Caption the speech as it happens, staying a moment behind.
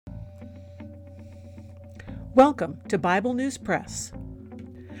Welcome to Bible News Press.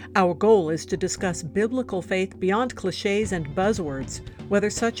 Our goal is to discuss biblical faith beyond cliches and buzzwords, whether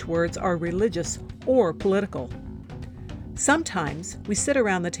such words are religious or political. Sometimes we sit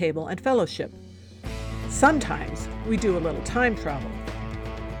around the table and fellowship. Sometimes we do a little time travel.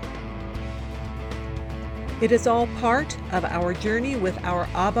 It is all part of our journey with our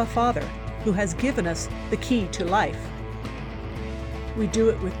Abba Father, who has given us the key to life. We do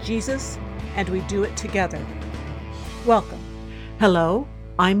it with Jesus, and we do it together. Welcome. Hello,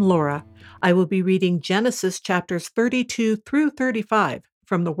 I'm Laura. I will be reading Genesis chapters 32 through 35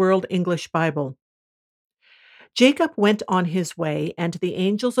 from the World English Bible. Jacob went on his way, and the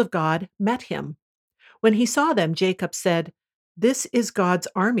angels of God met him. When he saw them, Jacob said, "This is God's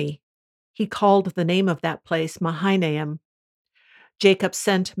army." He called the name of that place Mahanaim. Jacob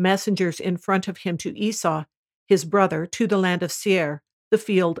sent messengers in front of him to Esau, his brother, to the land of Seir, the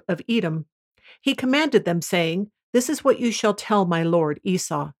field of Edom. He commanded them, saying, "This is what you shall tell my lord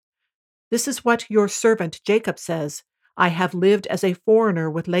Esau. This is what your servant Jacob says. I have lived as a foreigner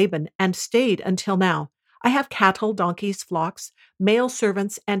with Laban and stayed until now. I have cattle, donkeys, flocks, male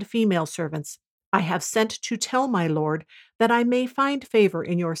servants, and female servants. I have sent to tell my lord that I may find favor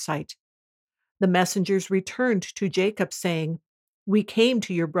in your sight." The messengers returned to Jacob, saying, "We came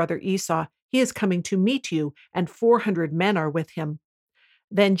to your brother Esau. He is coming to meet you, and 400 men are with him."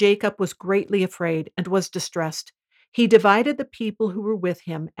 Then Jacob was greatly afraid and was distressed. He divided the people who were with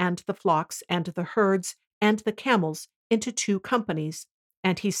him, and the flocks, and the herds, and the camels into 2 companies.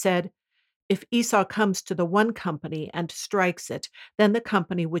 And he said, "If Esau comes to the one company and strikes it, then the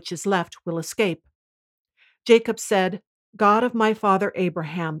company which is left will escape." Jacob said, "God of my father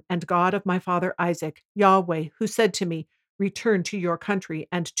Abraham, and God of my father Isaac, Yahweh, who said to me, 'Return to your country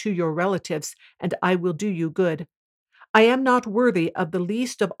and to your relatives, and I will do you good.' I am not worthy of the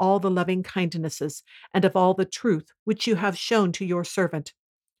least of all the loving kindnesses and of all the truth which you have shown to your servant.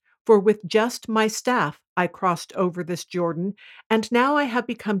 For with just my staff I crossed over this Jordan, and now I have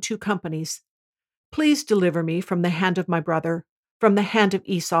become 2 companies. Please deliver me from the hand of my brother, from the hand of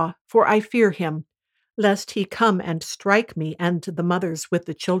Esau, for I fear him, lest he come and strike me and the mothers with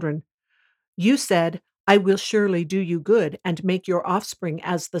the children. You said, 'I will surely do you good and make your offspring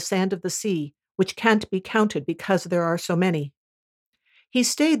as the sand of the sea, which can't be counted because there are so many.'" He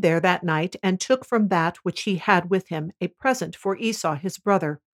stayed there that night and took from that which he had with him a present for Esau his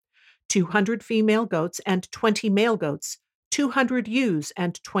brother: 200 female goats and 20 male goats, 200 ewes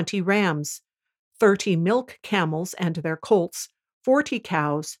and 20 rams, 30 milk camels and their colts, 40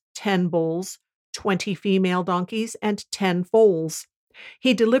 cows, 10 bulls, 20 female donkeys, and 10 foals.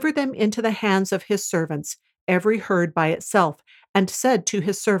 He delivered them into the hands of his servants, every herd by itself, and said to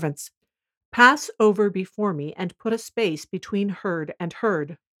his servants, "Pass over before me and put a space between herd and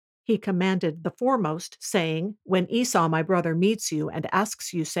herd." He commanded the foremost, saying, "When Esau my brother meets you and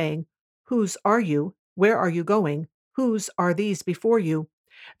asks you, saying, 'Whose are you? Where are you going? Whose are these before you?'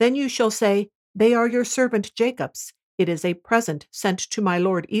 Then you shall say, 'They are your servant Jacob's. It is a present sent to my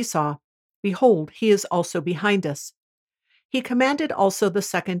lord Esau. Behold, he is also behind us.'" He commanded also the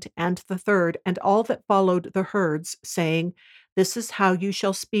second and the third and all that followed the herds, saying, "This is how you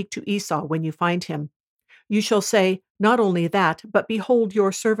shall speak to Esau when you find him. You shall say, 'Not only that, but behold,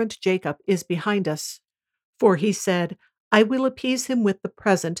 your servant Jacob is behind us.' For he said, 'I will appease him with the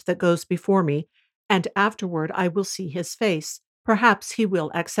present that goes before me, and afterward I will see his face. Perhaps he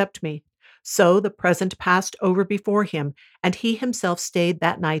will accept me.' So the present passed over before him, and he himself stayed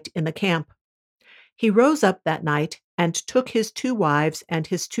that night in the camp. He rose up that night and took his 2 wives and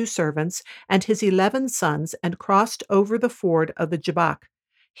his 2 servants and his 11 sons and crossed over the ford of the Jabbok.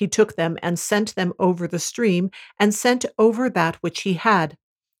 He took them and sent them over the stream and sent over that which he had.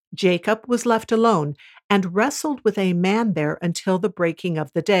 Jacob was left alone and wrestled with a man there until the breaking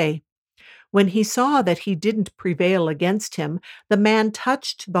of the day. When he saw that he didn't prevail against him, the man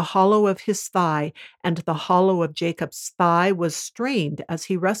touched the hollow of his thigh, and the hollow of Jacob's thigh was strained as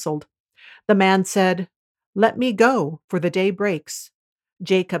he wrestled. The man said, "Let me go, for the day breaks."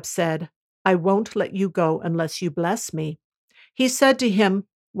 Jacob said, "I won't let you go unless you bless me." He said to him,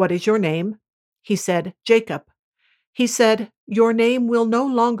 "What is your name?" He said, "Jacob." He said, "Your name will no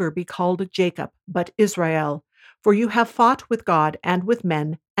longer be called Jacob, but Israel, for you have fought with God and with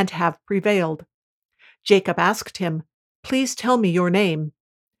men and have prevailed." Jacob asked him, "Please tell me your name."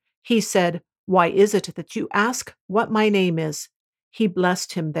 He said, "Why is it that you ask what my name is?" He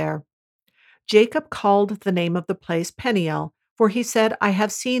blessed him there. Jacob called the name of the place Peniel, for he said, "I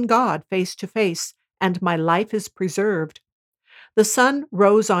have seen God face to face, and my life is preserved." The sun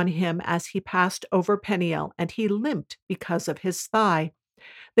rose on him as he passed over Peniel, and he limped because of his thigh.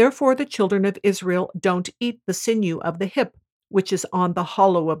 Therefore the children of Israel don't eat the sinew of the hip, which is on the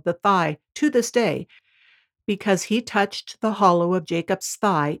hollow of the thigh, to this day, because he touched the hollow of Jacob's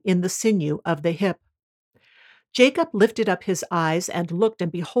thigh in the sinew of the hip. Jacob lifted up his eyes and looked,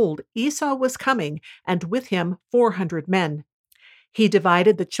 and behold, Esau was coming, and with him 400 men. He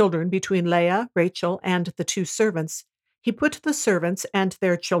divided the children between Leah, Rachel, and the two servants. He put the servants and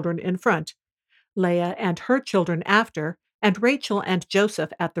their children in front, Leah and her children after, and Rachel and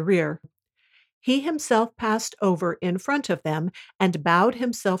Joseph at the rear. He himself passed over in front of them and bowed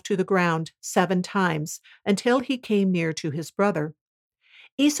himself to the ground 7 times until he came near to his brother.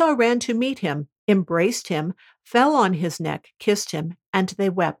 Esau ran to meet him, embraced him, fell on his neck, kissed him, and they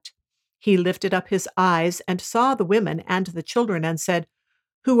wept. He lifted up his eyes and saw the women and the children and said,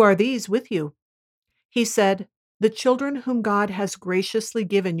 "Who are these with you?" He said, "The children whom God has graciously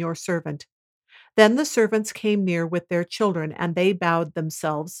given your servant." Then the servants came near with their children, and they bowed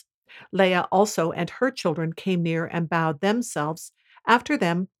themselves. Leah also and her children came near and bowed themselves. After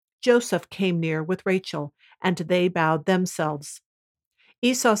them, Joseph came near with Rachel, and they bowed themselves.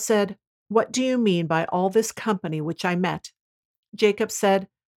 Esau said, "What do you mean by all this company which I met?" Jacob said,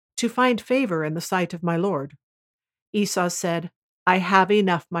 "To find favor in the sight of my Lord." Esau said, "I have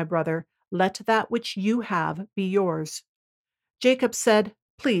enough, my brother. Let that which you have be yours." Jacob said,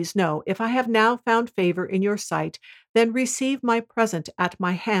 "Please, no. If I have now found favor in your sight, then receive my present at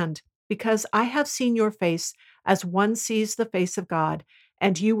my hand, because I have seen your face as one sees the face of God,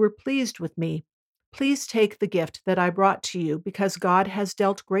 and you were pleased with me. Please take the gift that I brought to you, because God has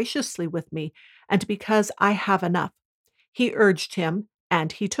dealt graciously with me, and because I have enough." He urged him,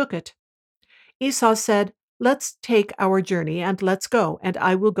 and he took it. Esau said, "Let's take our journey, and let's go, and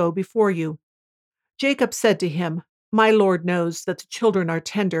I will go before you." Jacob said to him, "My Lord knows that the children are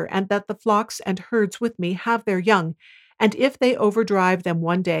tender, and that the flocks and herds with me have their young, and if they overdrive them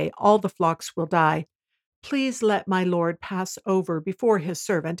one day, all the flocks will die. Please let my Lord pass over before his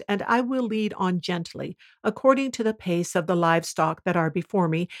servant, and I will lead on gently, according to the pace of the livestock that are before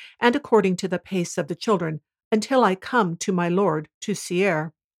me, and according to the pace of the children, until I come to my Lord to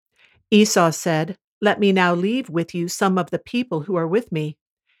Seir." Esau said, "Let me now leave with you some of the people who are with me."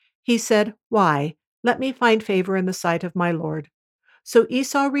 He said, "Why? Let me find favor in the sight of my Lord." So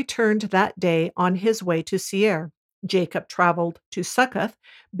Esau returned that day on his way to Seir. Jacob traveled to Succoth,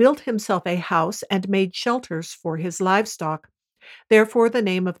 built himself a house, and made shelters for his livestock. Therefore the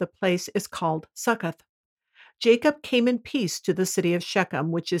name of the place is called Succoth. Jacob came in peace to the city of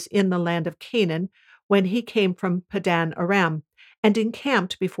Shechem, which is in the land of Canaan, when he came from Padan Aram, and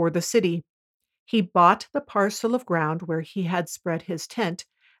encamped before the city. He bought the parcel of ground where he had spread his tent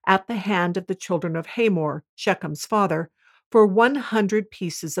at the hand of the children of Hamor, Shechem's father, for 100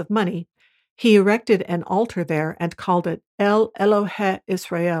 pieces of money. He erected an altar there and called it El Elohe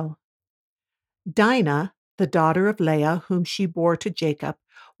Israel. Dinah, the daughter of Leah, whom she bore to Jacob,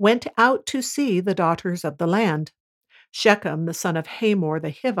 went out to see the daughters of the land. Shechem, the son of Hamor the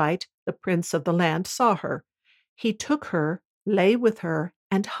Hivite, the prince of the land, saw her. He took her, lay with her,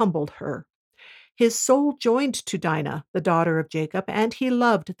 and humbled her. His soul joined to Dinah, the daughter of Jacob, and he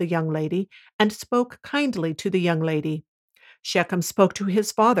loved the young lady, and spoke kindly to the young lady. Shechem spoke to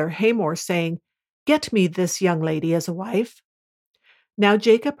his father Hamor, saying, "Get me this young lady as a wife." Now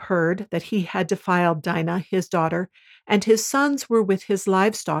Jacob heard that he had defiled Dinah his daughter, and his sons were with his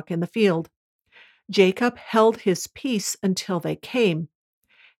livestock in the field. Jacob held his peace until they came.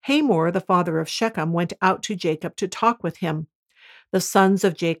 Hamor, the father of Shechem, went out to Jacob to talk with him. The sons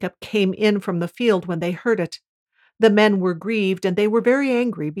of Jacob came in from the field when they heard it. The men were grieved, and they were very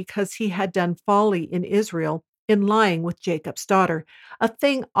angry because he had done folly in Israel in lying with Jacob's daughter, a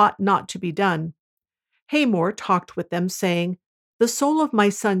thing ought not to be done. Hamor talked with them, saying, "The soul of my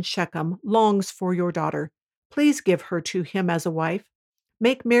son Shechem longs for your daughter. Please give her to him as a wife.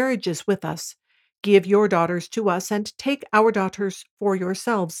 Make marriages with us. Give your daughters to us, and take our daughters for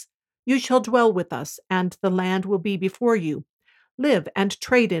yourselves. You shall dwell with us, and the land will be before you. Live and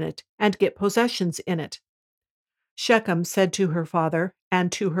trade in it, and get possessions in it." Shechem said to her father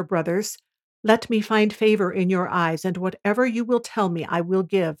and to her brothers, "Let me find favor in your eyes, and whatever you will tell me I will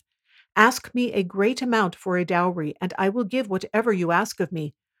give. Ask me a great amount for a dowry, and I will give whatever you ask of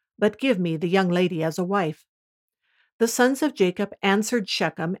me, but give me the young lady as a wife." The sons of Jacob answered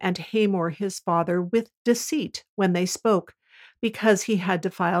Shechem and Hamor his father with deceit when they spoke, because he had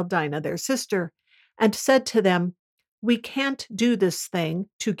defiled Dinah their sister, and said to them, "We can't do this thing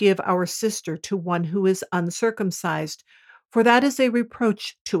to give our sister to one who is uncircumcised, for that is a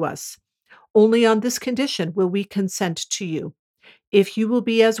reproach to us. Only on this condition will we consent to you. If you will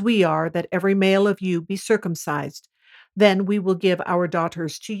be as we are, that every male of you be circumcised. Then we will give our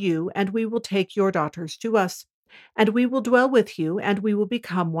daughters to you, and we will take your daughters to us, and we will dwell with you, and we will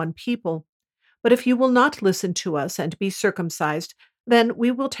become one people. But if you will not listen to us and be circumcised, then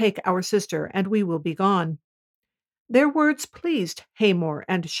we will take our sister, and we will be gone." Their words pleased Hamor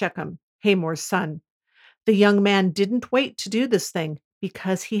and Shechem, Hamor's son. The young man didn't wait to do this thing,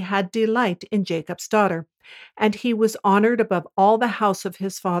 because he had delight in Jacob's daughter, and he was honored above all the house of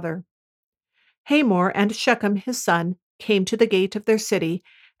his father. Hamor and Shechem his son came to the gate of their city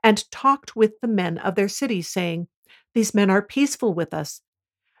and talked with the men of their city, saying, "These men are peaceful with us.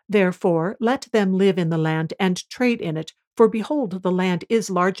 Therefore let them live in the land and trade in it, for behold, the land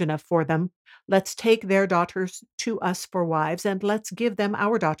is large enough for them. Let's take their daughters to us for wives, and let's give them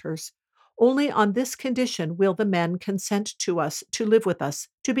our daughters. Only on this condition will the men consent to us to live with us,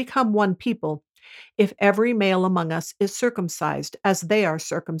 to become one people, if every male among us is circumcised, as they are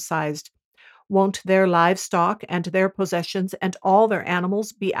circumcised. Won't their livestock and their possessions and all their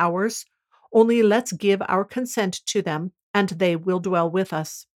animals be ours? Only let's give our consent to them, and they will dwell with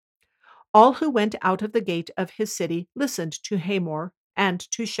us." All who went out of the gate of his city listened to Hamor and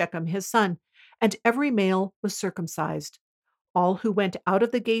to Shechem his son, and every male was circumcised. All who went out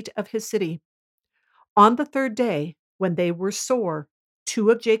of the gate of his city. On the third day, when they were sore, two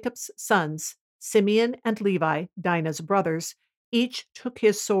of Jacob's sons, Simeon and Levi, Dinah's brothers, each took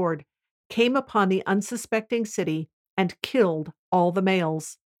his sword, came upon the unsuspecting city, and killed all the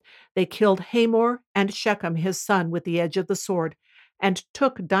males. They killed Hamor and Shechem his son with the edge of the sword, and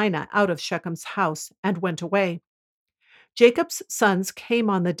took Dinah out of Shechem's house, and went away. Jacob's sons came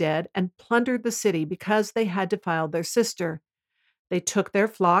on the dead and plundered the city because they had defiled their sister. They took their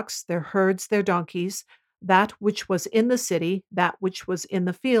flocks, their herds, their donkeys, that which was in the city, that which was in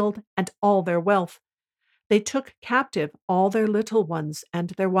the field, and all their wealth. They took captive all their little ones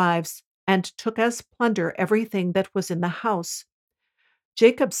and their wives, and took as plunder everything that was in the house.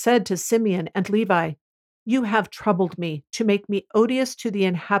 Jacob said to Simeon and Levi, "You have troubled me to make me odious to the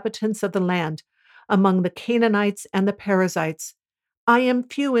inhabitants of the land, among the Canaanites and the Perizzites. I am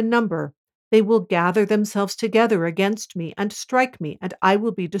few in number. They will gather themselves together against me and strike me, and I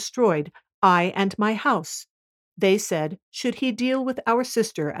will be destroyed, I and my house." They said, "Should he deal with our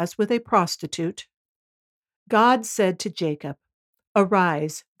sister as with a prostitute?" God said to Jacob,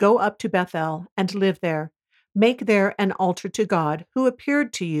 "Arise, go up to Bethel, and live there. Make there an altar to God, who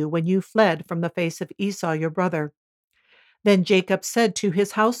appeared to you when you fled from the face of Esau your brother." Then Jacob said to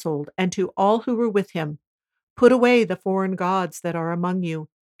his household and to all who were with him, "Put away the foreign gods that are among you.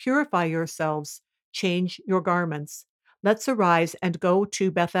 Purify yourselves. Change your garments. Let's arise and go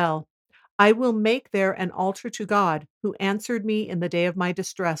to Bethel. I will make there an altar to God, who answered me in the day of my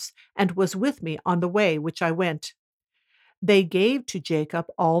distress, and was with me on the way which I went." They gave to Jacob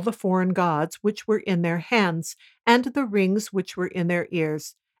all the foreign gods which were in their hands, and the rings which were in their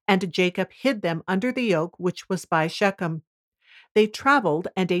ears, and Jacob hid them under the yoke which was by Shechem. They traveled,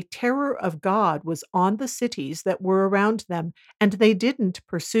 and a terror of God was on the cities that were around them, and they didn't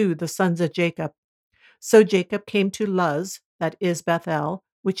pursue the sons of Jacob. So Jacob came to Luz, that is Bethel,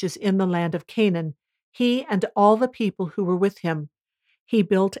 which is in the land of Canaan, he and all the people who were with him. He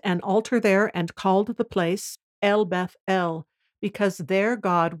built an altar there and called the place El Beth El, because there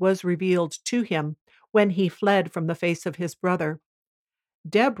God was revealed to him when he fled from the face of his brother.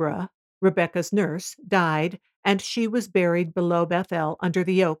 Deborah, Rebekah's nurse, died, and she was buried below Bethel under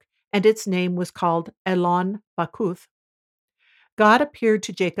the oak, and its name was called Elon Bakuth. God appeared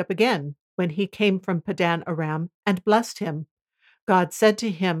to Jacob again when he came from Padan Aram and blessed him. God said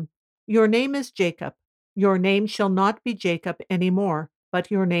to him, "Your name is Jacob. Your name shall not be Jacob any more, but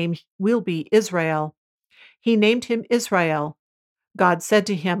your name will be Israel." He named him Israel. God said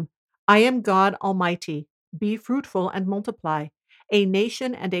to him, "I am God Almighty. Be fruitful and multiply. A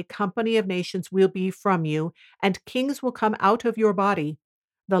nation and a company of nations will be from you, and kings will come out of your body.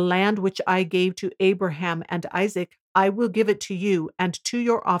 The land which I gave to Abraham and Isaac, I will give it to you, and to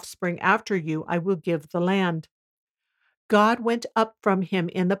your offspring after you I will give the land." God went up from him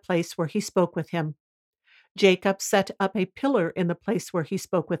in the place where he spoke with him. Jacob set up a pillar in the place where he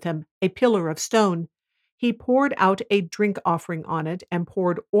spoke with him, a pillar of stone. He poured out a drink offering on it and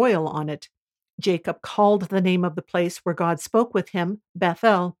poured oil on it. Jacob called the name of the place where God spoke with him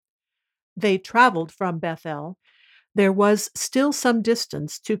Bethel. They traveled from Bethel. There was still some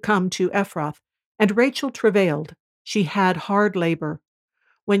distance to come to Ephrath, and Rachel travailed. She had hard labor.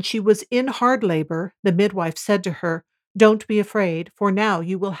 When she was in hard labor, the midwife said to her, "Don't be afraid, for now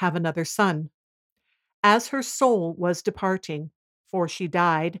you will have another son." As her soul was departing, for she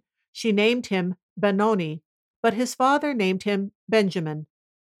died, she named him Benoni, but his father named him Benjamin.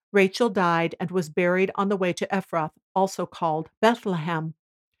 Rachel died and was buried on the way to Ephrath, also called Bethlehem.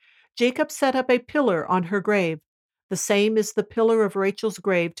 Jacob set up a pillar on her grave. The same is the pillar of Rachel's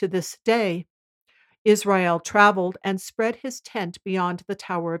grave to this day. Israel traveled and spread his tent beyond the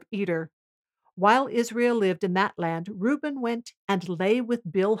Tower of Eder. While Israel lived in that land, Reuben went and lay with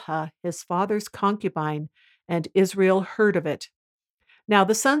Bilhah, his father's concubine, and Israel heard of it. Now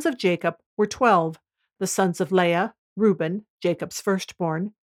the sons of Jacob were 12. The sons of Leah, Reuben, Jacob's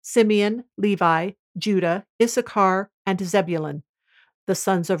firstborn, Simeon, Levi, Judah, Issachar, and Zebulun. The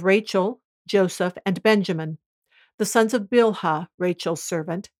sons of Rachel, Joseph, and Benjamin. The sons of Bilhah, Rachel's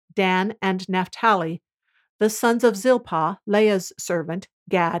servant, Dan and Naphtali. The sons of Zilpah, Leah's servant,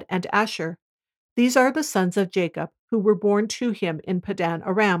 Gad and Asher. These are the sons of Jacob, who were born to him in Padan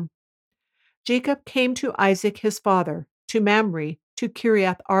Aram. Jacob came to Isaac his father, to Mamre, to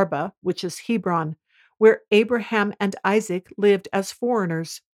Kiriath Arba, which is Hebron, where Abraham and Isaac lived as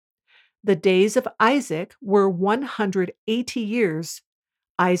foreigners. The days of Isaac were 180 years.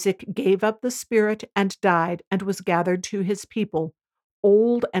 Isaac gave up the spirit and died and was gathered to his people,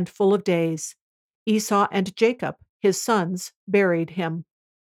 old and full of days. Esau and Jacob, his sons, buried him.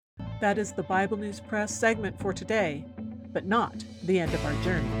 That is the Bible News Press segment for today, but not the end of our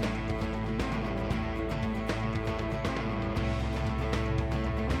journey.